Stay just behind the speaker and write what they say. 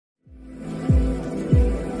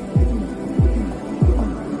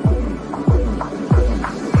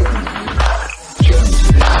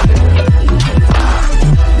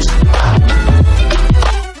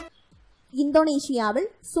இந்தோனேஷியாவில்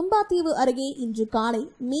சும்பா தீவு அருகே இன்று காலை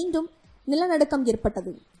மீண்டும் நிலநடுக்கம்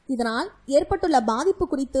ஏற்பட்டது. இதனால் ஏற்பட்டுள்ள பாதிப்பு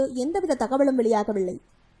குறித்து எந்தவித தகவலும் வெளியாகவில்லை.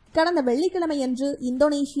 கடந்த வெள்ளிக்கிழமையன்று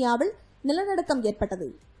இந்தோனேஷியாவில் நிலநடுக்கம் ஏற்பட்டது.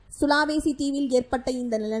 சுலாவேசி தீவில் ஏற்பட்ட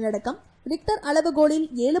இந்த நிலநடுக்கம் ரிக்டர் அளவுகோலில்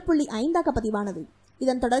 7.5 பதிவானது.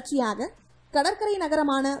 இதன் தொடர்ச்சியாக கடற்கரை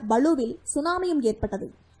நகரமான பலூவில் சுனாமியும் ஏற்பட்டது.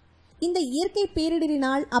 இந்த இயற்கை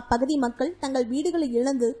பேரிடரினால் அப்பகுதி மக்கள் தங்கள் வீடுகளை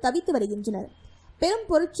இழந்து தவித்து வருகின்றனர். பெரும்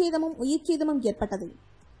பொருட்சேதமும் உயிர்ச்சேதமும் ஏற்பட்டது.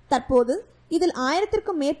 தற்போது இதில்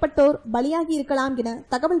 1000க்கும் மேற்பட்டோர் பலியாகி இருக்கலாம் என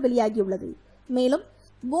தகவல் வெளியாகியுள்ளது. மேலும்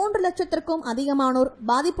 3 லட்சத்திற்கும் அதிகமானோர்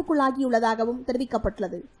பாதிப்புக்குள்ளாகியுள்ளதாகவும்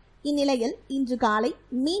தெரிவிக்கப்பட்டுள்ளது. இந்நிலையில் இன்று காலை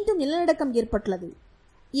மீண்டும் நிலநடுக்கம் ஏற்பட்டுள்ளது.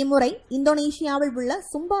 இம்முறை இந்தோனேஷியாவில் உள்ள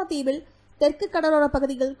சும்பா தீவில் தெற்கு கடலோர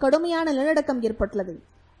பகுதியில் கடுமையான நிலநடுக்கம் ஏற்பட்டுள்ளது.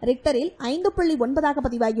 ரிக்டரில் 5.9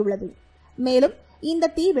 பதிவாகியுள்ளது. மேலும்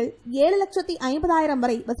இந்த தீவில் 7,50,000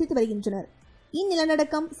 வரை வசித்து வருகின்றனர்.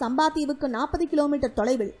 இந்நிலநடுக்கம் சம்பா தீவுக்கு 40 கிலோமீட்டர்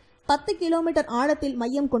தொலைவில் 10 கிலோமீட்டர் ஆழத்தில்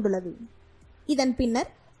மையம் கொண்டுள்ளது. இதன் பின்னர்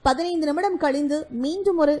 15 நிமிடம் கழிந்து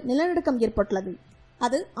மீண்டும் ஒரு நிலநடுக்கம் ஏற்பட்டுள்ளது.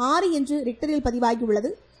 அது 6 என்று ரிக்டரில்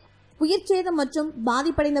பதிவாகியுள்ளது. உயிர்ச்சேதம் மற்றும்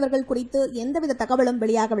பாதிப்படைந்தவர்கள் குறித்து எந்தவித தகவலும்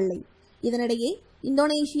வெளியாகவில்லை. இதனிடையே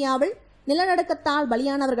இந்தோனேஷியாவில் நிலநடுக்கத்தால்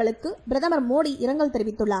பலியானவர்களுக்கு பிரதமர் மோடி இரங்கல்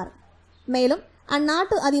தெரிவித்துள்ளார். மேலும்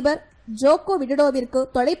அந்நாட்டு அதிபர் ஜோக்கோ விடோடோவிற்கு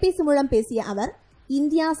தொலைபேசி மூலம் பேசிய அவர்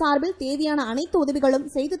இந்தியா சார்பில் தேவையான அனைத்து உதவிகளும்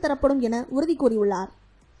செய்து தரப்படும் என உறுதி கூறியுள்ளார்.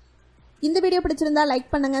 இந்த வீடியோ பிடிச்சிருந்தா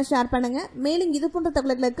லைக் பண்ணுங்க, ஷேர் பண்ணுங்க. மேலும் இது போன்ற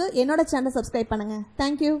தகவல்களுக்கு என்னோட சேனலை சப்ஸ்கிரைப் பண்ணுங்க.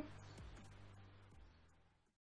 தேங்க்யூ.